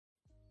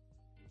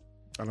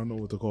I don't know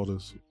what to call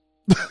this.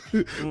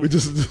 We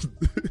just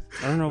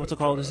I don't know what to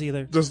call this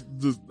either. Just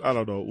I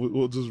don't know.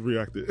 We'll just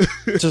react it.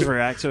 Just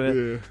react to it.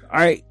 Yeah. All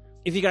right.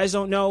 If you guys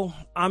don't know,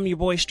 I'm your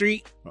boy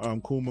Street.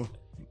 I'm Kuma.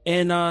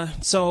 And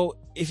so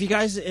if you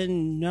guys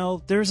didn't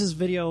know, there's this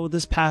video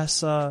this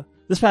past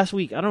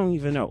week. I don't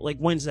even know, like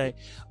Wednesday,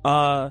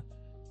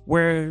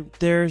 where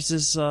there's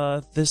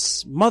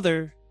this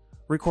mother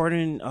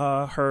recording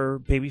her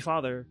baby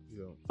father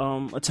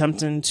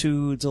attempting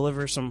to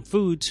deliver some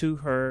food to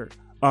her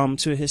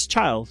to his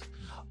child.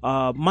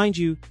 Mind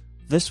you,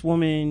 this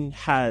woman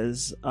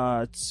has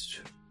I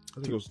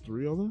think it was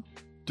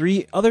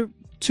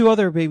two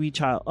other baby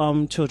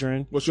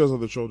children. Well, she has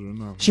other children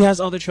now. She has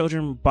other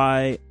children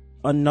by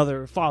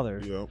another father.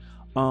 Yep.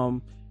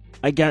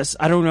 I guess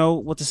I don't know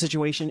what the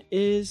situation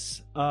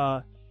is.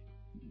 But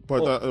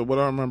what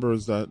I remember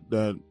is that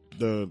the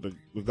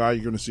guy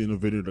you're gonna see in the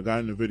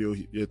video,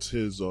 it's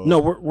his. No,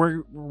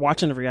 we're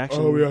watching the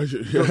reaction. Oh,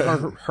 reaction.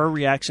 Yeah. Her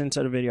reaction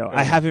to the video.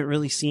 I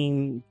haven't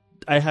seen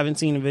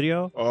the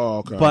video. Oh,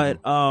 okay. But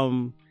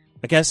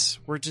I guess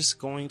we're just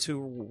going to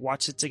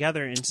watch it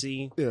together and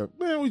see. Yeah,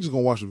 man, we just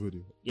gonna watch the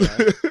video. Yeah.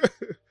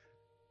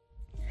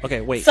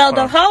 Okay, wait. So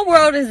the whole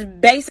world is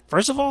based.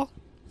 First of all,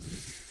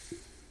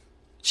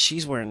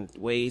 she's wearing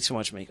way too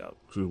much makeup.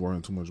 She's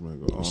wearing too much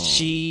makeup.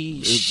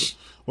 She's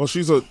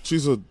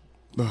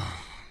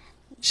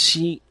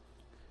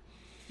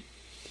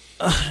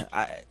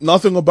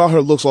nothing about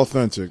her looks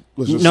authentic.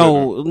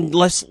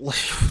 Let's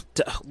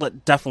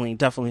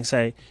definitely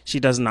say she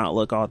does not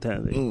look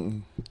authentic.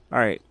 Mm-mm. All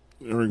right,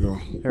 here we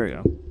go.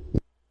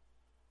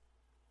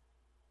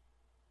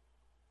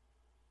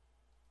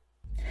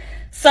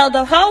 So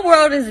the whole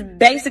world is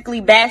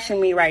basically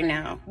bashing me right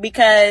now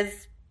because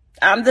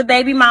I'm the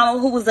baby mama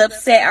who was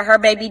upset at her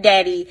baby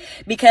daddy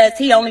because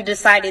he only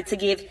decided to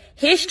give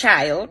his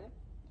child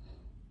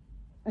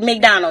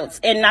McDonald's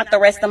and not the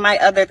rest of my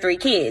other 3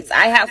 kids.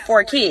 I have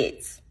 4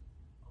 kids.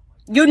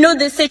 You knew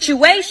the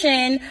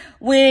situation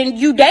when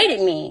you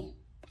dated me.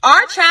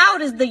 Our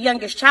child is the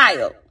youngest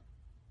child.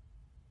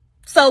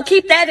 So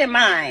keep that in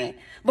mind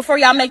before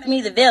y'all make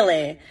me the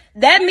villain.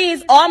 That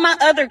means all my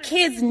other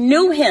kids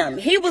knew him.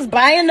 He was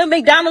buying the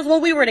McDonald's when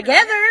we were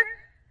together.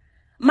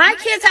 My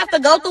kids have to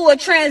go through a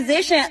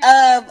transition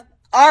of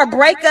our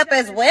breakup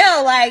as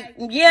well. Like,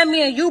 yeah,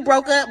 me and you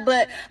broke up,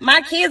 but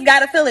my kids got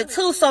to feel it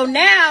too. So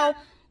now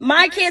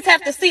my kids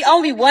have to see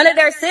only one of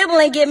their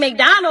siblings get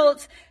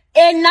McDonald's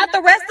and not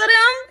the rest of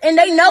them. And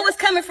they know it's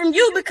coming from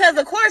you because,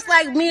 of course,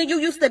 like me and you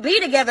used to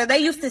be together. They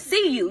used to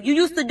see you. You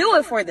used to do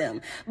it for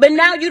them. But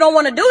now you don't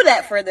want to do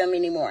that for them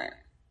anymore.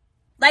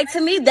 Like,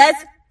 to me,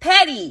 that's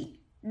petty.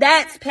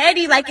 That's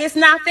petty. Like, it's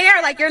not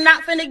fair. Like, you're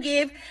not finna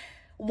give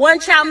one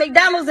child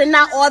McDonald's and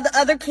not all the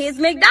other kids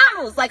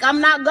McDonald's. Like,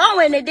 I'm not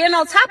going. And then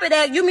on top of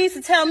that, you mean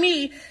to tell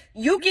me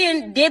you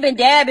can dib and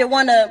dab and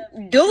want to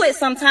do it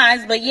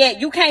sometimes, but yet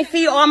you can't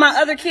feed all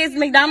my other kids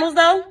McDonald's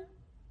though?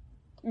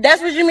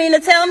 That's what you mean to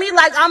tell me?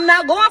 Like, I'm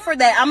not going for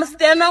that. I'm going to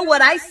stand on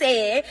what I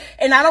said,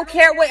 and I don't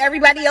care what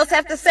everybody else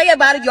have to say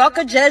about it. Y'all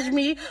could judge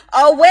me.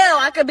 Oh, well,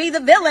 I could be the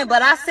villain,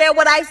 but I said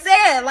what I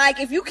said. Like,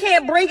 if you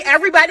can't bring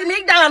everybody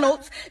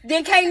McDonald's,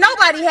 then can't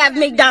nobody have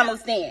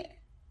McDonald's then.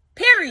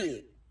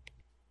 Period.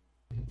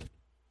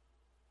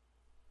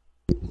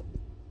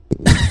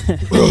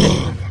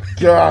 Oh,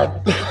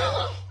 God.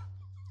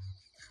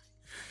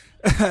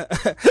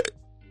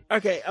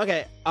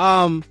 Okay.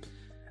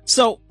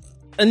 So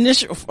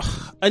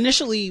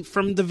initially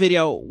from the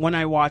video, when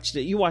I watched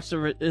it, you watched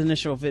the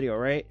initial video,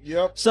 right?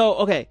 Yep. So,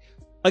 okay.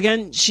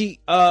 Again,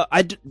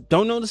 I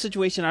don't know the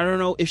situation. I don't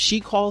know if she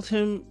called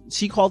him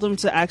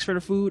to ask for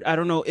the food. I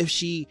don't know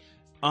if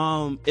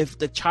if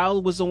the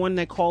child was the one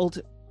that called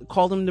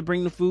him to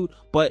bring the food,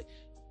 but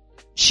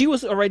she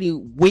was already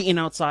waiting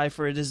outside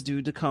for this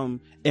dude to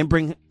come and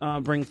bring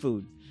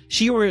food.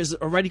 She was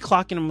already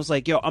clocking him, was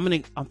like, yo, I'm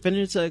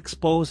finna to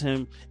expose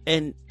him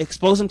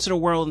to the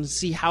world and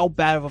see how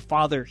bad of a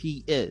father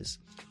he is.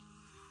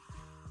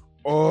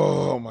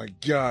 Oh my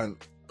God.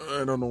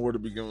 I don't know where to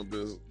begin with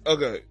this.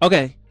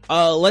 Okay.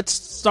 Let's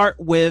start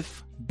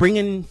with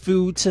bringing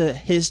food to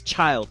his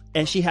child.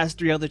 And she has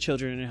 3 other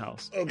children in the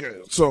house. Okay.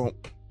 So,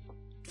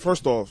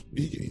 first off,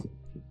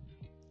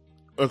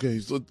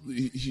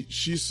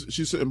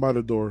 she's sitting by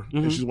the door, mm-hmm.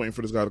 and she's waiting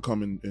for this guy to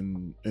come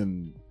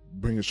and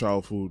bring his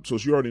child food. So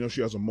she already knows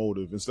she has a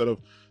motive. Instead of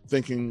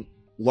thinking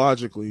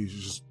logically,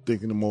 she's just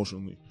thinking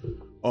emotionally.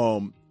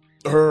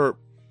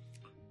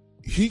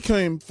 He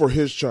came for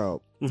his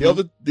child.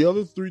 Mm-hmm. The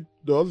other three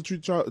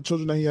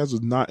children that he has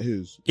is not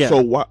his. Yeah.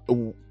 So why?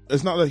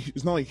 It's not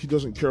like he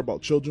doesn't care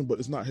about children, but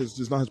it's not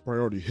his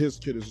priority. His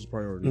kid is his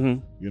priority.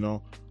 Mm-hmm. You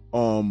know.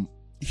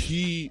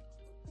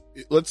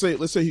 Let's say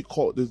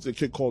the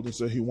kid called and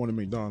said he wanted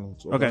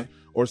McDonald's. Okay.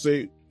 Or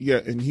say, yeah,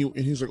 and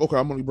he's like, okay,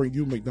 I'm gonna bring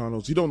you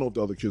McDonald's. He don't know if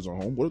the other kids are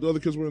home. What if the other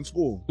kids were in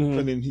school? Mm-hmm.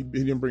 And then he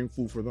didn't bring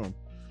food for them.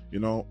 You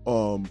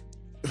know.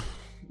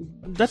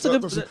 That's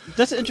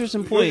an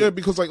interesting point. Yeah,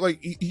 because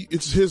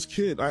it's his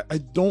kid.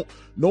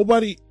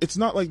 It's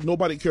not like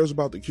nobody cares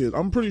about the kids.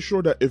 I'm pretty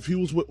sure that if he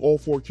was with all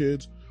 4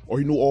 kids, or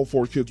he knew all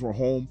 4 kids were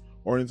home,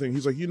 or anything.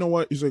 He's like, you know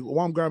what? He's like,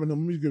 while I'm grabbing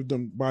them, let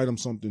me buy them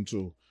something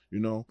too. You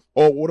know?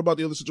 Or what about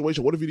the other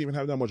situation? What if he didn't even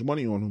have that much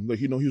money on him? Like,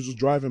 he was just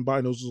driving by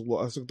and I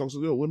said,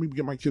 let me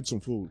get my kids some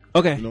food.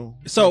 Okay. You know?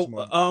 So,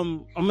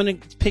 I'm gonna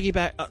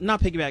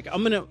piggyback.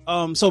 I'm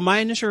gonna, so my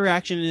initial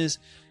reaction is,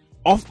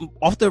 off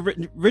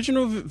the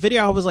original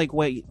video, I was like,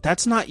 wait,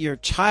 that's not your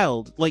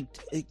child. Like,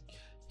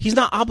 he's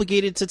not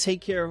obligated to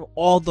take care of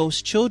all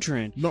those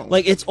children. No.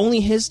 Like, it's only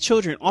his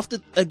children. Off the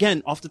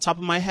top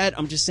of my head,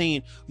 I'm just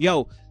saying,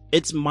 yo,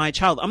 it's my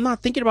child. I'm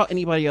not thinking about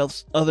anybody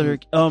else,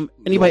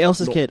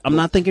 else's kid. I'm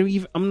not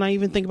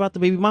even thinking about the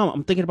baby mama.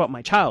 I'm thinking about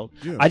my child.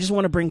 Yeah. I just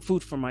want to bring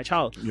food for my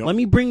child. Yep. Let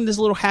me bring this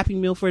little happy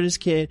meal for this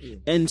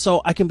kid, and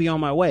so I can be on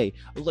my way.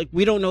 Like,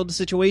 we don't know the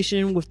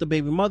situation with the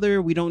baby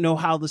mother. We don't know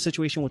how the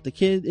situation with the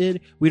kid is.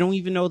 We don't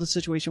even know the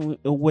situation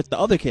with the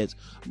other kids.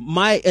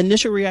 My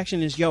initial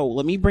reaction is, yo,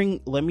 let me bring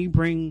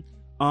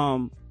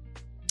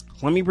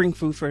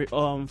food for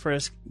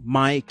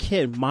my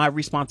kid, my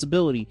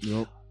responsibility.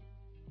 Yep.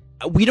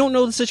 We don't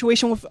know the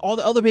situation with all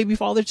the other baby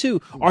father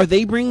too. Are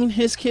they bringing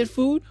his kid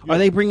food? Yeah. Are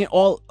they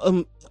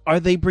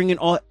bringing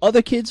all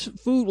other kids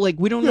food? Like,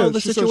 we don't know the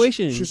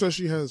situation. She says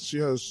she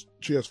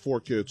has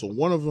 4 kids. So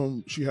one of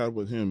them she had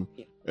with him,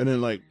 and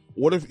then like,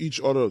 what if each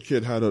other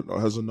kid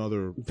has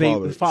another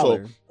father?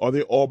 So are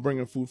they all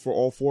bringing food for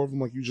all 4 of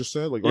them, like you just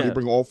said? Like, are they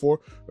bringing all 4?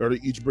 Or are they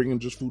each bringing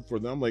just food for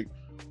them? Like.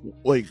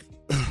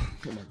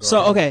 Oh my God.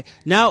 So, okay,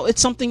 now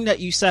it's something that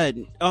you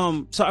said.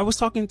 So I was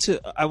talking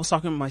to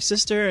my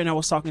sister, and I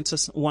was talking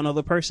to one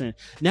other person.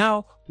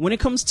 Now, when it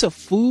comes to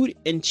food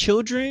and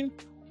children,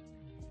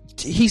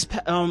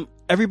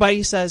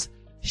 everybody says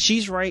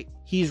she right,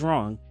 he's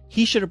wrong.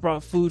 He should have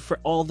brought food for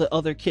all the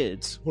other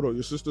kids. Hold on,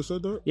 your sister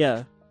said that?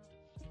 Yeah.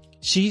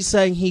 She's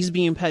saying he's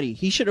being petty.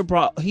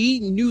 He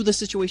knew the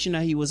situation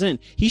that he was in.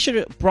 He should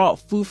have brought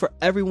food for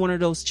every one of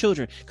those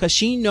children. Cause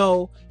he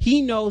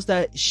knows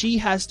that she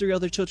has 3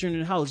 other children in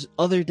the house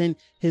other than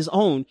his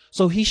own.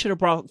 So he should have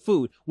brought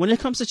food. When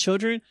it comes to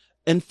children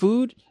and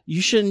food,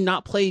 you should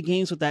not play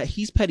games with that.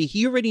 He's petty.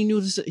 He already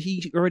knew this.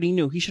 He already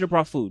knew. He should have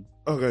brought food.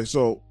 Okay.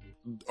 So,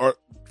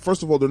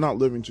 first of all, they're not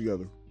living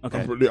together.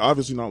 Okay. They're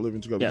obviously not living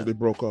together. Yeah. They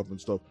broke up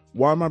and stuff.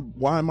 Why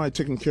am I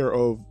taking care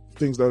of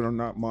things that are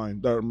not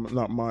mine, that are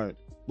not my,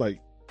 like,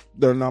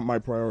 they're not my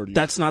priority?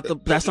 That's not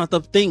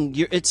the thing.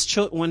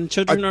 When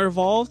children are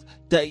involved,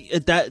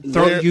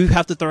 you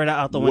have to throw it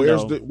out the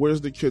window.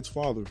 Where's the kid's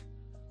father?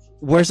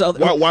 Where's the other?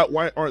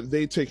 Why aren't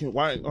they taking?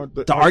 Why aren't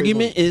the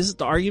argument is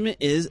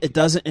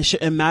it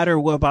shouldn't matter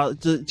what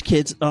about the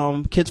kid's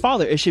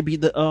father. It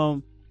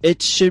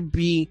should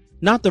be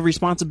not the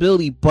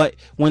responsibility, but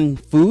when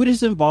food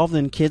is involved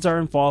and kids are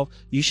involved,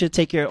 you should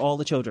take care of all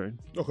the children.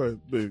 Okay,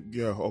 big,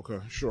 yeah, okay,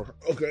 sure,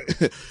 okay.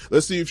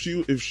 Let's see if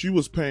she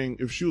was paying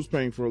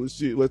for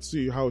it. Let's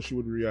see how she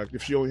would react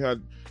if she only had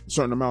a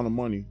certain amount of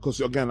money. Because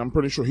again, I'm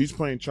pretty sure he's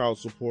paying child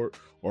support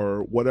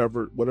or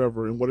whatever,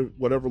 and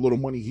whatever little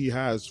money he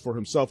has for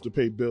himself to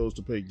pay bills,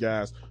 to pay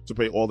gas, to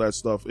pay all that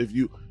stuff. If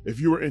you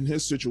were in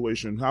his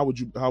situation, how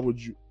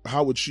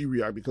would she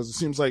react? Because it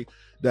seems like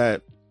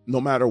that. No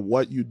matter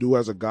what you do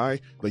as a guy,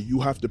 like,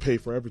 you have to pay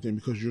for everything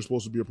because you're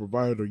supposed to be a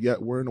provider.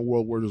 Yet we're in a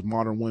world where there's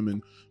modern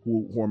women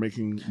who are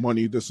making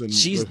money.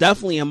 She's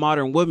definitely a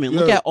modern woman. Yeah.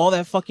 Look at all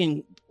that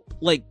fucking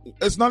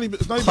it's not even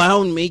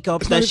clown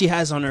makeup that she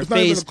has on her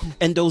face,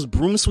 and those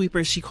broom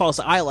sweepers she calls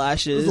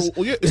eyelashes.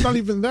 Well, yeah, it's not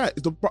even that.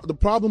 The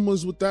problem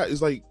was with that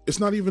is like it's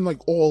not even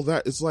like all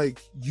that. It's like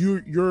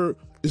you're.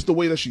 It's the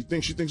way that she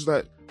thinks. She thinks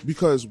that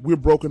because we're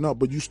broken up,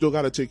 but you still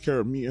got to take care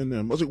of me and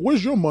them. I was like,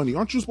 where's your money?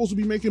 Aren't you supposed to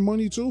be making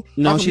money too?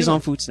 No, she's on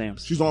food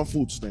stamps. She's on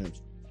food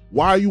stamps.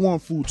 Why are you on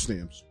food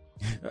stamps?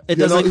 It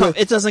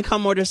doesn't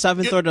come or the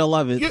 7th or the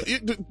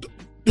 11th.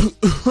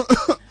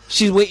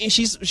 She's waiting.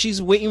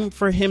 She's waiting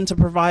for him to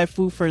provide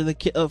food for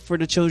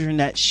the children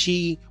that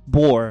she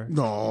bore.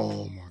 No,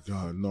 oh my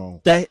God,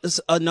 no. That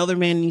another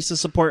man needs to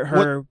support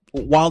her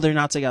while they're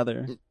not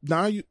together.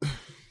 Now you.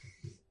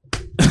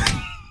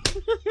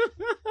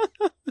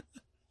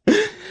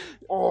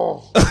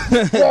 Oh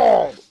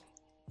God!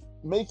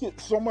 Make it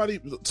somebody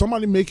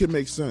make it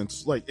make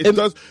sense. Like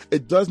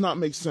it does not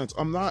make sense.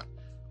 I'm not.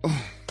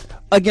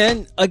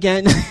 Again.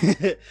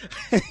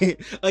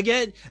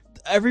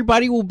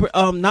 Everybody will,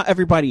 not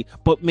everybody,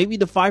 but maybe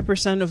the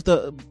 5% of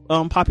the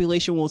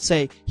population will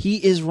say he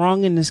is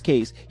wrong in this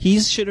case. He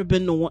should have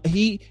been the one.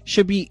 He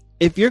should be.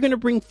 If you're gonna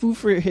bring food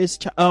for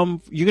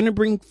you're gonna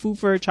bring food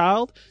for a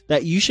child,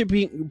 that you should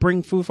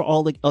bring food for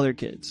all the other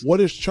kids. What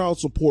is child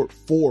support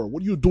for?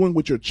 What are you doing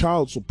with your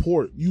child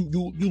support? You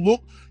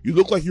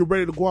look like you're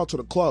ready to go out to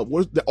the club.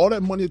 Where's all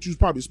that money that you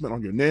probably spent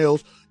on your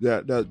nails,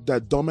 that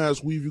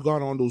dumbass weave you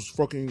got on, those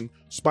fucking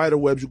spider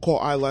webs you call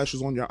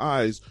eyelashes on your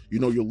eyes,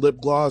 your lip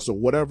gloss or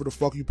whatever the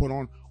fuck you put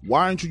on?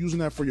 Why aren't you using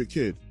that for your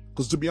kid?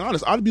 Because to be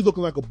honest, I'd be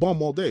looking like a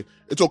bum all day.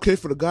 It's okay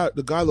for the guy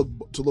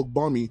to look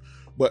bummy,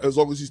 but as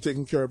long as he's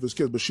taking care of his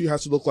kids. But she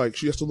has to look like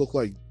I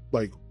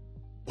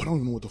don't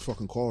even know what to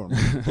fucking call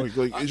her.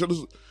 like it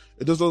just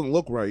doesn't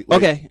look right.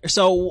 Like, okay,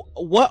 so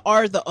what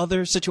are the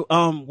other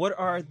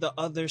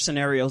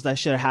scenarios that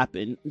should have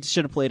happened?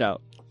 Should have played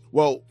out?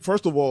 Well,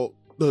 first of all,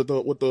 with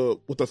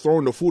the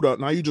throwing the food out.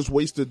 Now you just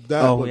wasted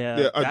that. Oh but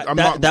yeah, I'm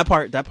not. that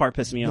part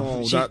pissed me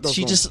No, off.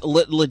 She just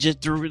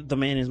legit threw the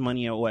man his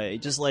money away.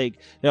 Just like,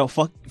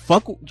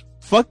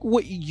 fuck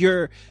what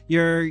your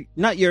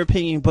not your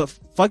opinion, but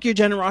fuck your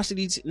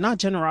generosity. Not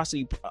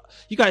generosity.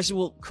 You guys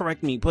will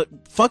correct me, but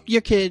fuck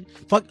your kid.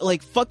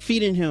 Fuck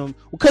feeding him,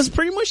 because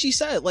pretty much she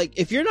said, like,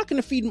 if you're not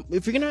gonna feed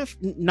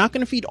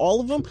feed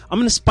all of them, I'm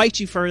gonna spite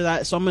you for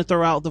that. So I'm gonna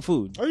throw out the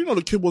food. How do you know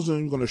the kid wasn't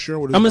even gonna share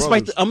with his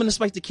brothers? I'm gonna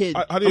spite the kid.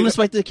 I'm gonna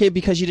spite the kid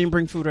because you didn't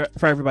bring food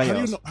for everybody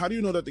else. How do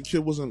you know that the kid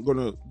wasn't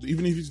gonna,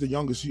 even if he's the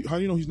youngest? How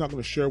do you know he's not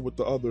gonna share with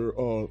the other,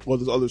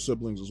 his other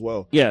siblings as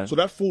well? Yeah. So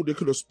that food, they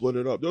could have split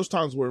it up. There was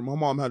times where my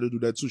mom had to do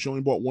that too. She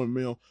only bought one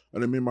meal,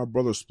 and then me and my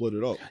brother split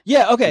it up.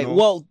 Yeah. Okay. You know?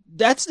 Well,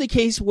 that's the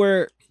case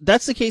where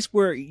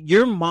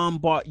your mom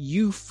bought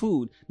you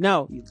food.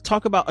 Now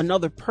talk about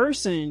another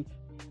person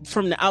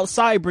from the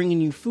outside bringing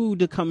you food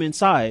to come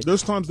inside.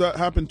 There's times that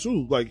happened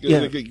too. Like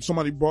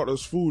somebody brought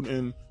us food,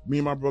 and me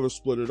and my brother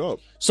split it up.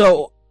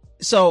 So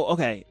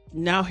okay.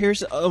 Now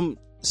here's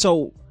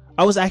So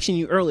I was asking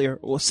you earlier,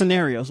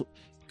 scenarios.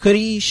 Could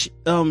he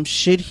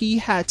should he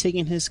had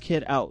taken his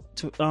kid out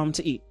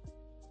to eat?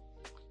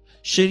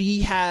 Should he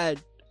had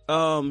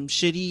taking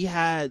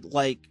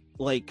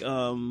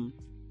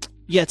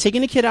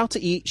the kid out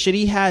to eat? Should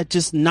he had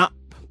just not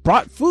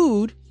brought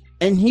food,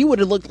 and he would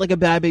have looked like a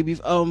bad baby,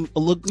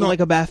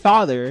 like a bad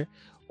father?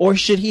 Or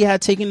should he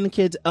have taken the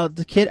kid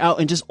out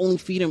and just only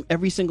feed him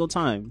every single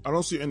time? I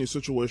don't see any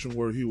situation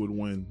where he would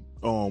win.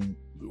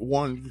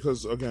 One,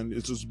 because again,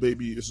 it's his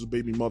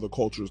baby mother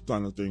culture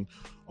kind of thing,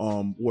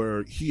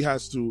 where he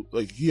has to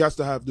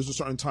have, there's a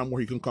certain time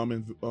where he can come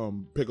and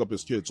pick up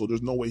his kid. So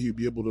there's no way he'd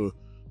be able to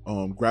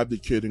grab the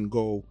kid and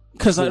go.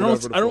 Because it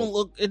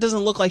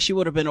doesn't look like she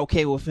would have been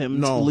okay with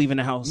him leaving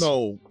the house.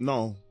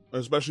 No.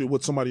 Especially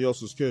with somebody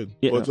else's kid.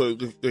 Yeah. But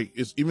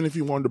it's, even if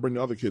he wanted to bring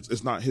the other kids,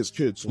 it's not his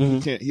kid, so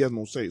he has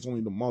no say. It's only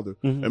the mother.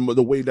 And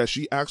the way that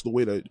she acts, the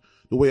way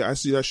I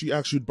see that she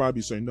acts, she'd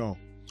probably say no.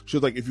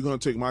 She's like, if you're gonna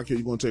take my kid,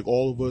 you're gonna take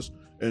all of us,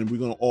 and we're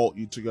gonna all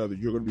eat together.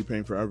 You're gonna be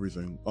paying for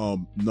everything.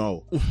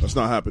 No, that's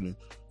not happening.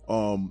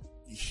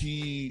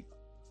 The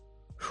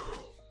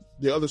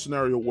other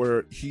scenario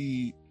where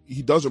he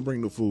doesn't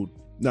bring the food.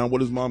 Now,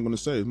 what is mom going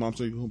to say? Is mom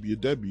saying he's going to be a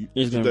deadbeat?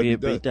 He's going to be a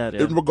deadbeat dad.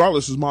 Yeah.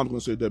 Regardless, his mom's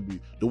going to say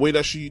deadbeat. The way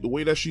that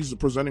she's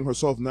presenting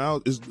herself now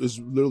is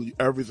literally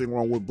everything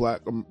wrong with black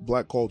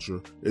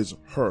culture. Is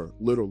her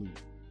literally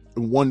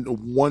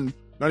one,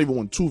 not even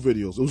one, two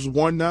videos. It was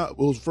one now. It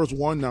was the first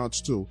one. Now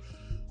it's two.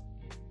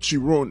 She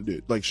ruined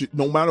it. Like,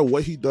 no matter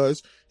what he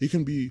does, he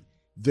can be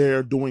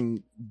there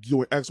doing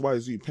X, Y,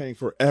 Z, paying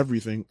for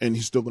everything, and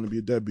he's still going to be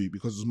a deadbeat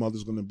because his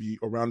mother's going to be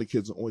around the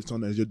kids and always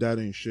telling them, your dad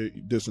ain't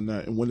shit, this and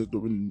that. And when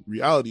in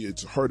reality,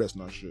 it's her that's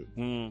not shit.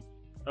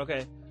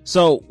 Okay.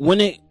 So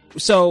let's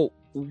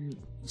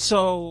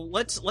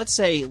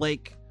say,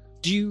 like,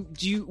 do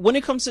you when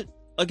it comes to,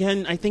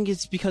 again, I think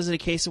it's because of the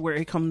case where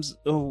it comes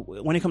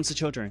when it comes to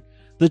children,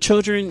 the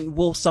children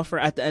will suffer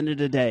at the end of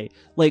the day.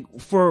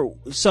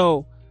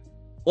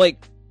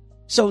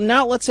 So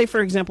now let's say,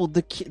 for example,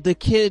 the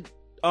kid,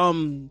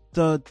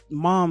 the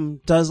mom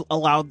does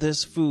allow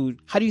this food.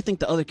 How do you think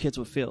the other kids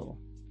would feel?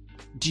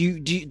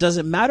 Does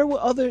it matter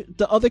what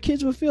the other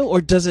kids would feel,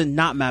 or does it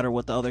not matter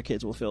what the other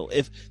kids will feel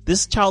if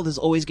this child is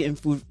always getting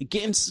food,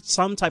 getting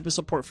some type of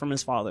support from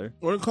his father?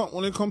 When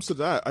it comes to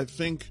that, I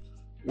think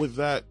with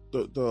that,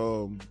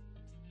 the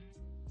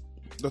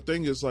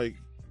thing is, like,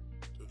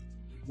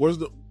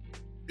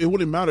 it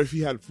wouldn't matter if he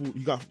had food.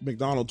 He got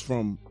McDonald's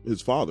from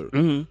his father.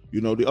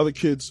 You know, the other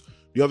kids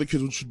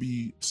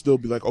should still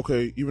be like,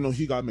 okay, even though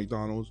he got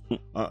McDonald's,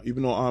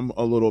 even though I'm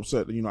a little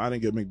upset that, I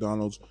didn't get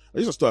McDonald's, I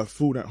used to still have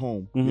food at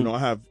home.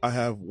 I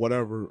have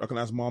whatever. I can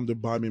ask mom to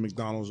buy me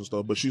McDonald's and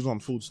stuff, but she's on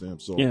food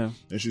stamps, so yeah,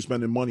 and she's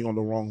spending money on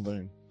the wrong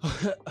thing.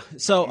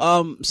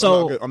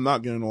 I'm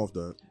not getting off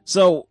that.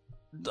 So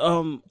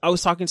I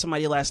was talking to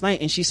somebody last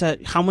night, and she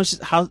said, how much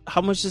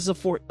does a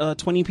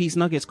 20-piece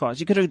nuggets cost?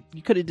 You could have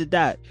did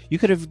that. You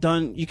could have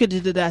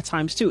did that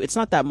times two. It's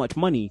not that much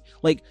money.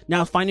 Like,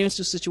 now,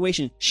 financial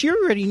situation, she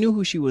already knew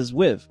who she was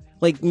with.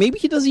 Like, maybe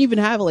he doesn't even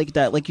have it like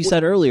that, like you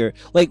said earlier.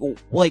 Like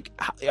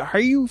how are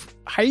you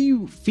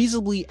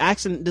feasibly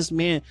asking this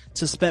man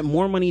to spend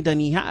more money than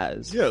he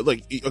has? Yeah,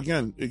 like,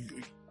 again,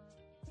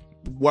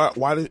 why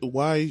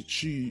is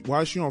she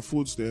on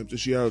food stamps? Is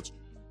she out?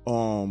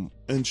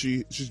 And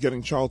she's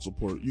getting child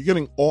support. You're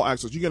getting all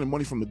access. You're getting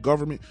money from the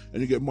government,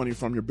 and you get money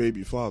from your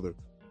baby father.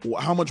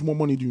 How much more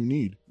money do you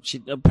need?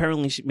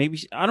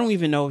 I don't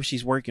even know if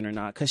she's working or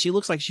not, because she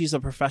looks like she's a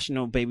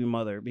professional baby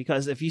mother.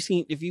 Because if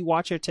you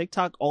watch her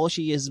TikTok, all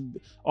she is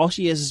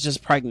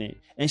just pregnant,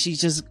 and she's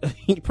just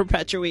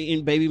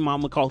perpetuating baby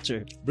mama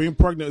culture. Being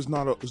pregnant is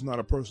not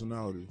a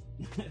personality.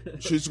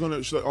 She's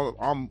like,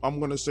 I'm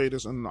gonna say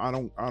this, and I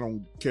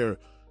don't care.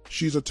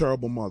 She's a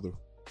terrible mother.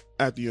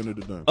 At the end of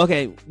the day.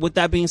 Okay, with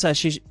that being said,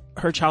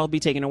 her child be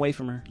taken away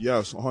from her.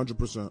 Yes,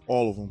 100%.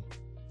 All of them.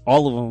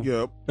 All of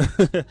them.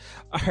 Yep.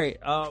 All right.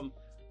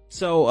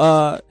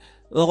 So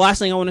the last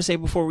thing I want to say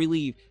before we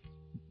leave,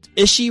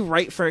 is she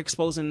right for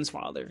exposing his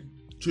father?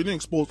 She didn't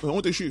expose. The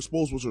only thing she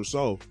exposed was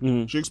herself.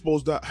 Mm-hmm. She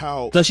exposed that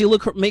how. Does she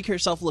make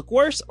herself look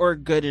worse or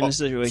good in the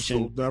situation?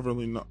 So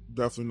definitely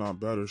not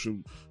better.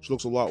 She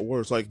looks a lot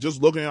worse. Like, just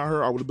looking at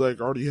her, I would be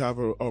like, I already have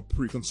a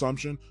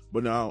preconception,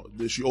 but now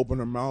that she opened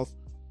her mouth,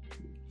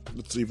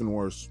 it's even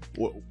worse.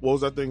 What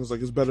was that thing? It's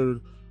like, it's better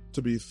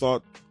to be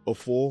thought a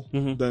fool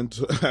than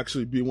to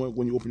actually be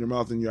when you open your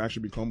mouth and you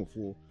actually become a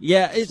fool.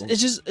 Yeah,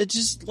 it's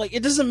just like,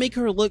 it doesn't make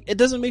her look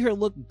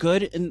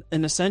good in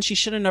a sense. She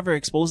should have never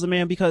exposed the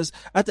man, because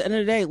at the end of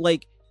the day,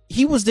 like,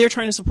 he was there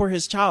trying to support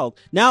his child.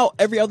 Now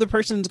every other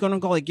person is gonna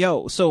go like,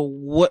 yo, so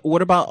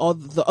what about all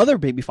the other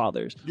baby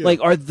fathers? Yeah.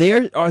 Like, are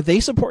they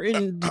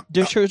supporting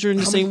their children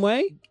the same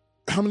way?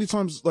 How many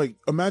times, like,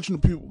 imagine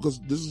the people, because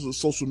this is a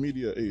social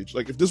media age.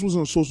 Like, if this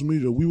wasn't social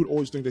media, we would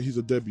always think that he's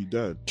a deadbeat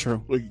dad.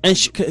 True. Like, and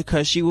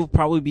because she will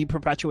probably be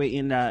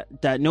perpetuating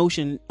that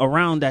notion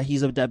around that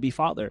he's a deadbeat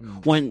father,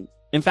 when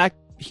in fact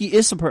he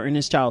is supporting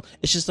his child.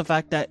 It's just the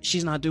fact that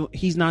he's not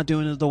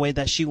doing it the way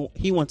that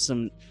he wants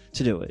them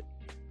to do it.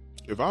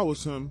 If I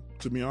was him,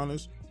 to be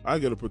honest,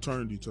 I'd get a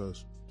paternity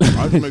test.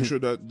 I'd make sure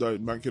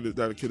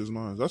that kid is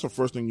mine. That's the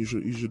first thing you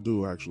should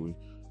do, actually.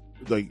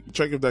 Like,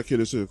 check if that kid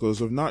is here,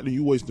 because if not, then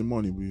you wasting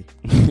money,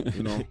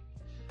 you know.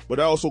 But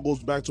that also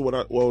goes back to what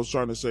I was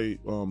trying to say.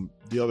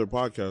 The other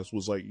podcast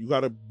was like, you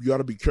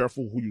gotta be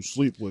careful who you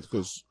sleep with,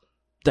 because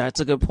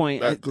that's a good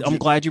point. I'm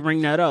glad you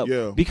bring that up.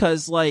 Yeah,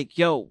 because like,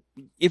 yo,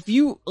 if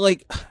you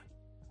like,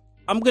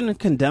 I'm gonna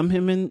condemn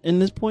him in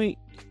this point.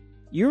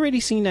 You already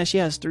seen that she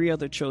has 3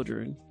 other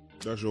children.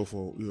 That's your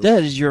fault. Yeah.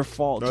 That is your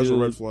fault. That's dude.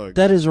 a red flag.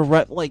 That is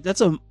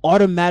that's an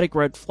automatic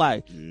red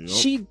flag. Yep.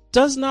 She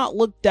does not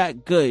look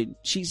that good.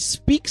 She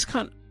speaks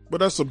kind of, but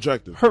that's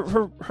subjective.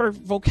 Her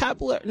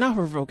vocabulary, not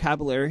her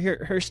vocabulary.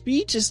 Her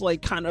speech is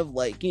like kind of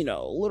like, you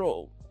know,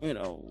 little, you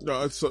know.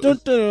 No, yeah,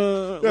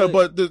 like,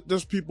 but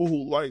there's people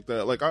who like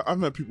that. Like, I've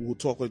met people who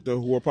talk like that,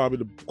 who are probably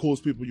the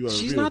coolest people you ever.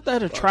 She's not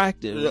that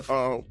attractive.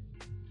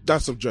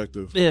 That's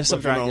subjective. Yeah,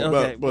 subjective. You know,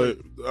 okay, but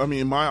I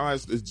mean, in my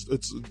eyes,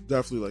 it's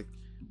definitely like.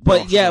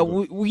 But yeah,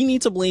 we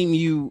need to blame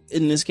you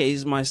in this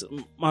case, my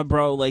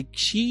bro. Like,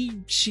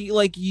 she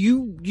like,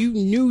 you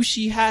knew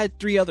she had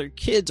 3 other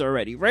kids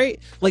already, right?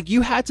 Like,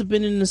 you had to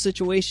been in a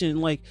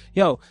situation like,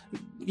 yo,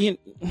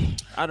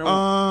 I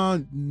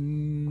don't.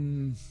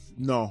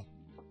 No,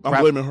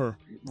 I'm blaming her.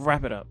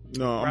 Wrap it up.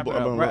 No,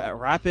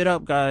 wrap it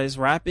up, guys.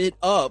 Wrap it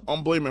up.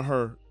 I'm blaming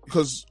her,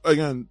 because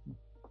again,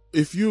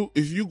 if you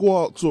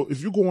go out, so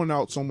if you're going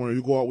out somewhere,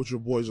 you go out with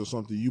your boys or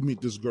something, you meet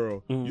this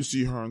girl, you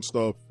see her and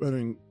stuff, and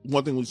then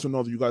one thing leads to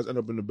another, you guys end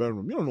up in the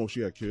bedroom. You don't know if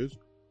she had kids.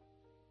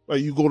 Like,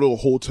 you go to a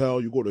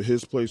hotel, you go to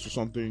his place or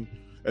something,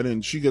 and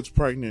then she gets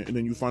pregnant, and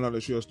then you find out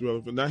that she has 3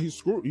 other. And now he's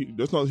screwed.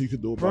 There's nothing he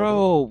can do about it.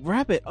 Bro,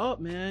 wrap it up,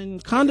 man.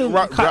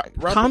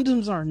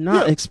 Condoms are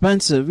not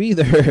expensive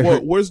either. Well,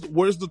 where's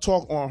the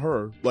talk on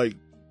her? Like,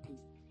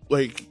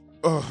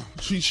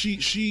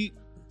 she.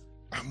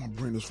 My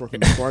brain is fucking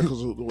fried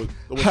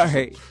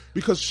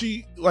because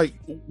she, like,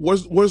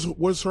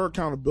 where's her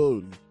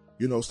accountability?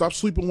 You know, stop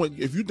sleeping with.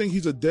 If you think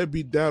he's a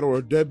deadbeat dad or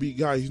a deadbeat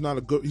guy, he's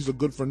a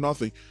good for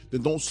nothing.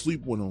 Then don't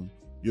sleep with him.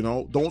 You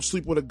know, don't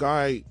sleep with a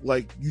guy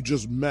like you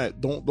just met.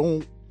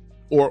 Don't.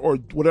 Or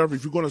whatever.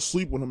 If you're going to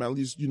sleep with him, at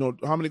least, you know,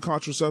 how many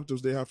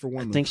contraceptives they have for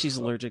women. I think she's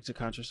allergic to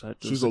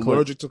contraceptives. She's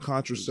allergic to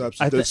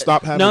contraceptives. Then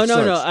stop having sex.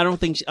 No. I don't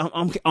think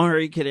I'm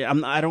already kidding.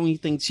 I don't even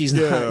think she's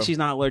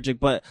not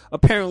allergic, but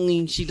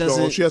apparently she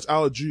doesn't. No, she has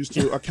allergies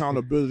to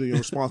accountability and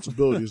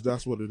responsibilities.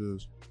 That's what it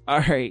is. All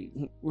right.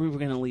 We were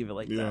going to leave it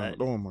like that.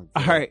 Oh my God.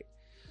 All right.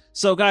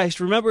 So guys,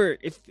 remember,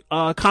 if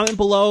comment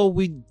below.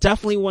 We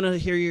definitely want to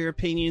hear your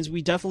opinions.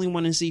 We definitely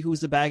want to see who's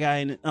the bad guy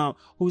and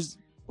who's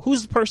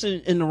the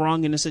person in the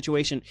wrong in the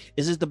situation.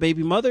 Is it the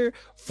baby mother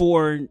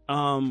for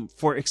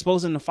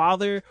exposing the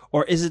father,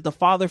 or is it the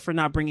father for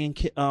not bringing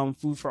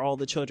food for all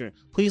the children?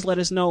 Please let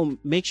us know.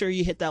 Make sure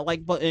you hit that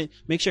like button.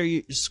 Make sure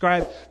you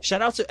subscribe.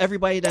 Shout out to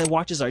everybody that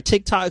watches our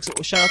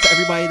TikToks. Shout out to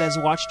everybody that's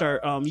watched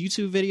our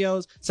YouTube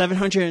videos.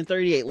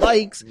 738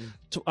 likes,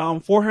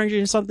 400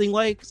 and something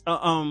likes,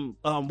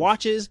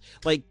 watches.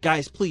 Like,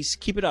 guys, please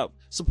keep it up.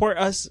 Support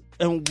us,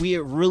 and we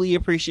really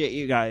appreciate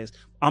you guys.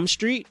 I'm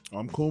Street.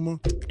 I'm Kuma.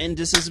 And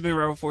this has been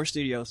Rebel 4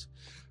 Studios.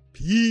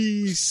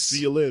 Peace.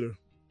 See you later.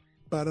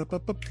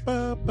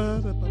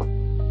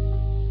 Ba-da-ba-ba-ba-ba-ba.